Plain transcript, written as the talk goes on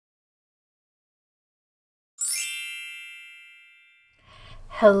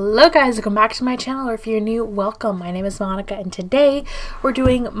Hello guys, welcome back to my channel, or if you're new, welcome. My name is Monica and today we're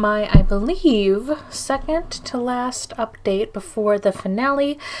doing my, I believe, second to last update before the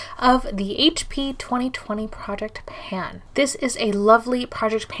finale of the HP 2020 Project Pan. This is a lovely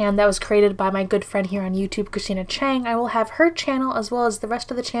project pan that was created by my good friend here on YouTube, Christina Chang. I will have her channel as well as the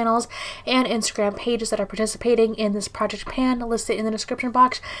rest of the channels and Instagram pages that are participating in this project pan listed in the description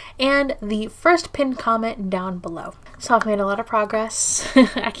box and the first pinned comment down below. So I've made a lot of progress.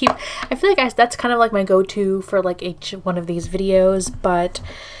 I feel like that's kind of like my go-to for like each one of these videos, but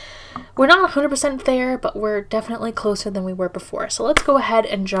we're not 100% there, but we're definitely closer than we were before. So let's go ahead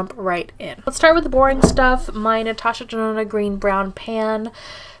and jump right in. Let's start with the boring stuff. My Natasha Denona Green Brown Pan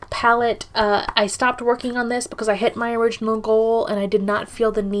palette. I stopped working on this because I hit my original goal and I did not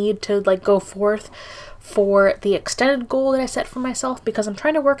feel the need to like go forth for the extended goal that I set for myself, because I'm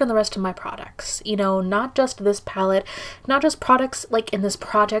trying to work on the rest of my products, you know, not just this palette, not just products like in this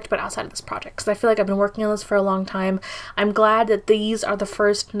project, but outside of this project, because I feel like I've been working on this for a long time. I'm glad that these are the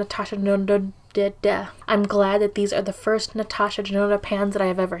first Natasha Denona pans that I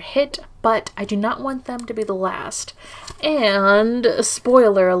have ever hit, but I do not want them to be the last. And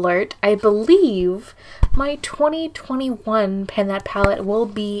spoiler alert, I believe my 2021 Pan That palette will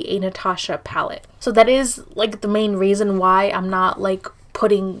be a Natasha palette. So that is like the main reason why I'm not like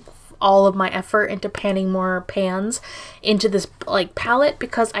putting all of my effort into panning more pans into this like palette,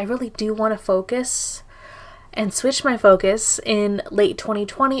 because I really do want to focus and switch my focus in late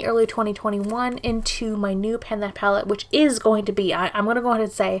 2020, early 2021 into my new Pan That palette, which is going to be, I'm going to go ahead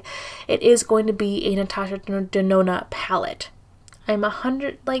and say, it is going to be a Natasha Denona palette. I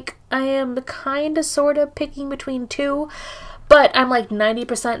am kind of sort of picking between two, but I'm like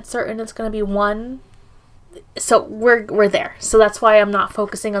 90% certain it's going to be one. So we're there. So that's why I'm not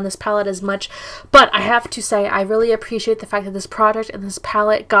focusing on this palette as much. But I have to say, I really appreciate the fact that this project and this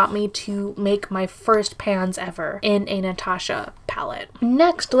palette got me to make my first pans ever in a Natasha palette.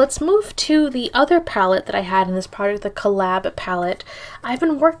 Next, let's move to the other palette that I had in this project, the COLLAB palette. I've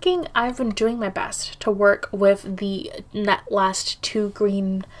been doing my best to work with the last two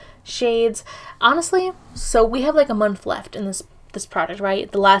green shades. Honestly, so we have like a month left in this project,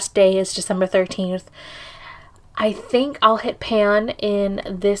 right? The last day is December 13th. I think I'll hit pan in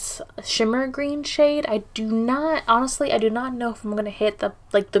this shimmer green shade. I do not know if I'm going to hit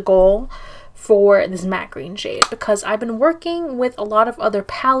the goal for this matte green shade, because I've been working with a lot of other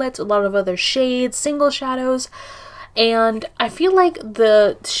palettes, a lot of other shades, single shadows, and I feel like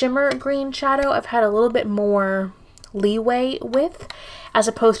the shimmer green shadow I've had a little bit more leeway with as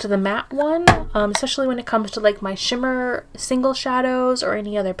opposed to the matte one, especially when it comes to like my shimmer single shadows or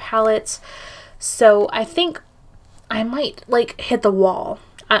any other palettes. So I think I might like hit the wall.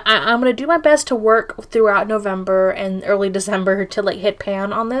 I'm gonna do my best to work throughout November and early December to like hit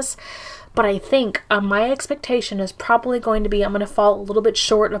pan on this, but I think my expectation is probably going to be I'm gonna fall a little bit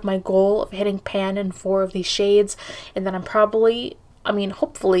short of my goal of hitting pan in 4 of these shades, and then I'm probably,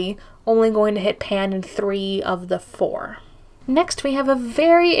 hopefully, only going to hit pan in 3 of the 4. Next, we have a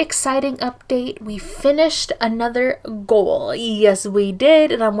very exciting update. We finished another goal. Yes, we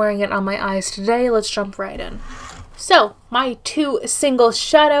did, and I'm wearing it on my eyes today. Let's jump right in. So, my 2 single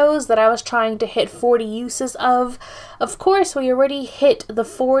shadows that I was trying to hit 40 uses of course, we already hit the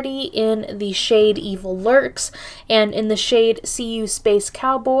 40 in the shade Evil Lurks, and in the shade CU Space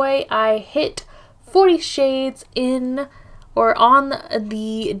Cowboy, I hit 40 shades on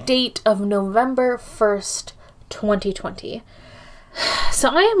the date of November 1st, 2020. So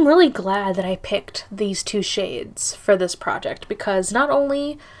I am really glad that I picked these 2 shades for this project, because not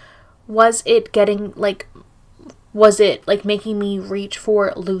only was it making me reach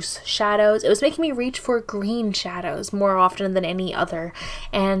for loose shadows, it was making me reach for green shadows more often than any other.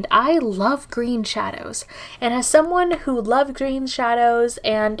 And I love green shadows. And as someone who loves green shadows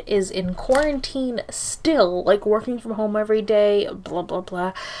and is in quarantine still, like working from home every day, blah, blah,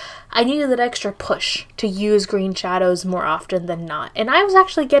 blah, I needed that extra push to use green shadows more often than not. And I was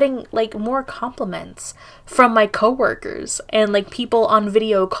actually getting like more compliments from my coworkers and like people on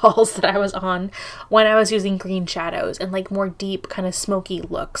video calls that I was on when I was using green shadows and like more deep kind of smoky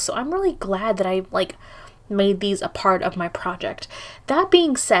looks. So I'm really glad that I like made these a part of my project. That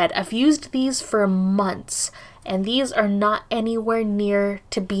being said, I've used these for months and these are not anywhere near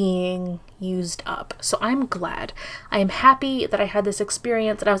to being used up. So I'm glad. I am happy that I had this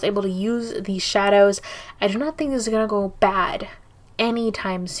experience, that I was able to use these shadows. I do not think this is going to go bad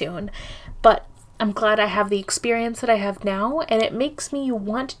anytime soon, but I'm glad I have the experience that I have now, and it makes me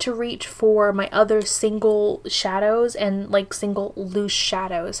want to reach for my other single shadows and like single loose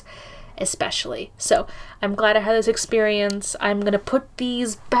shadows especially. So I'm glad I had this experience. I'm gonna put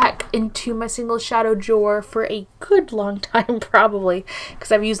these back into my single shadow drawer for a good long time, probably,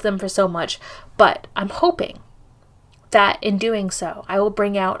 because I've used them for so much. But I'm hoping that in doing so, I will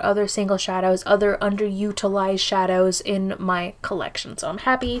bring out other single shadows, other underutilized shadows in my collection. So I'm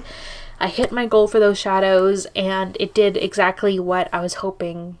happy I hit my goal for those shadows, and it did exactly what I was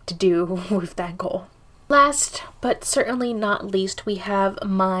hoping to do with that goal. Last, but certainly not least, we have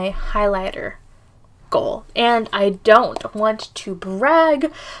my highlighter goal. And I don't want to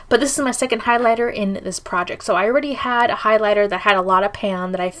brag, but this is my second highlighter in this project. So I already had a highlighter that had a lot of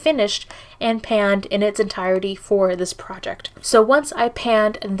pan that I finished and panned in its entirety for this project. So once I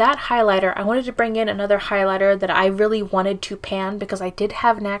panned that highlighter, I wanted to bring in another highlighter that I really wanted to pan because I did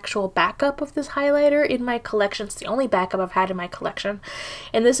have an actual backup of this highlighter in my collection. It's the only backup I've had in my collection.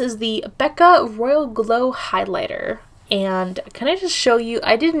 And this is the Becca Royal Glow Highlighter. And can I just show you,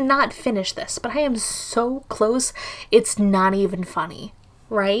 I did not finish this, but I am so close, it's not even funny,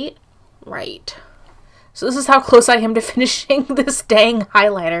 right? Right. So this is how close I am to finishing this dang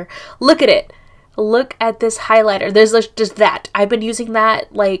highlighter. Look at it. Look at this highlighter. There's just that. I've been using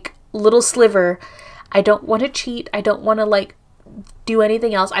that like little sliver. I don't want to cheat. I don't want to like do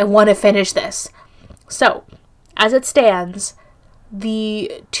anything else. I want to finish this. So as it stands,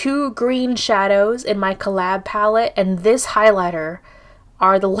 the two green shadows in my collab palette and this highlighter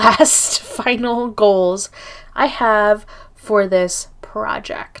are the last final goals I have for this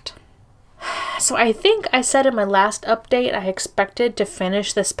project. So I think I said in my last update I expected to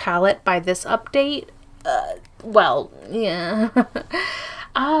finish this palette by this update. Well, yeah.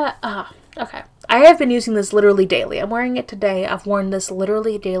 Okay. I have been using this literally daily. I'm wearing it today. I've worn this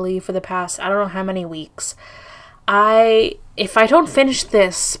literally daily for the past I don't know how many weeks. If I don't finish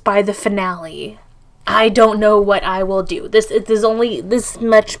this by the finale, I don't know what I will do. There's only this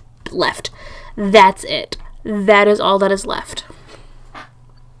much left. That's it. That is all that is left.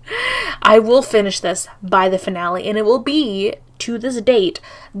 I will finish this by the finale, and it will be, to this date,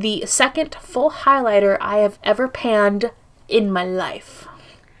 the second full highlighter I have ever panned in my life.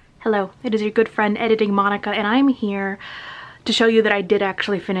 Hello, it is your good friend Editing Monica, and I'm here to show you that I did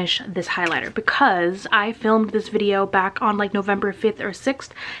actually finish this highlighter because I filmed this video back on like November 5th or 6th.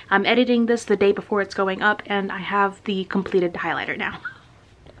 I'm editing this the day before it's going up, and I have the completed highlighter now.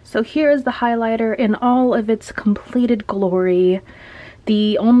 So here is the highlighter in all of its completed glory.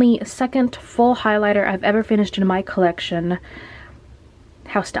 The only second full highlighter I've ever finished in my collection.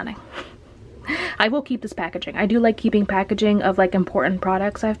 How stunning. I will keep this packaging. I do like keeping packaging of like important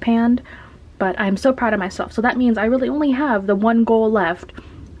products I've panned, but I'm so proud of myself. So that means I really only have the one goal left,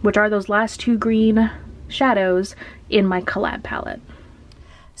 which are those last two green shadows in my collab palette.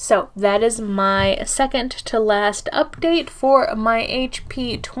 So that is my second to last update for my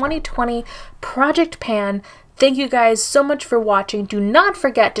HP 2020 Project Pan. Thank you guys so much for watching. Do not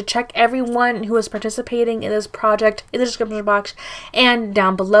forget to check everyone who is participating in this project in the description box and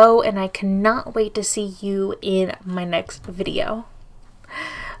down below, and I cannot wait to see you in my next video.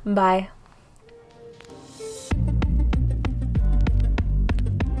 Bye.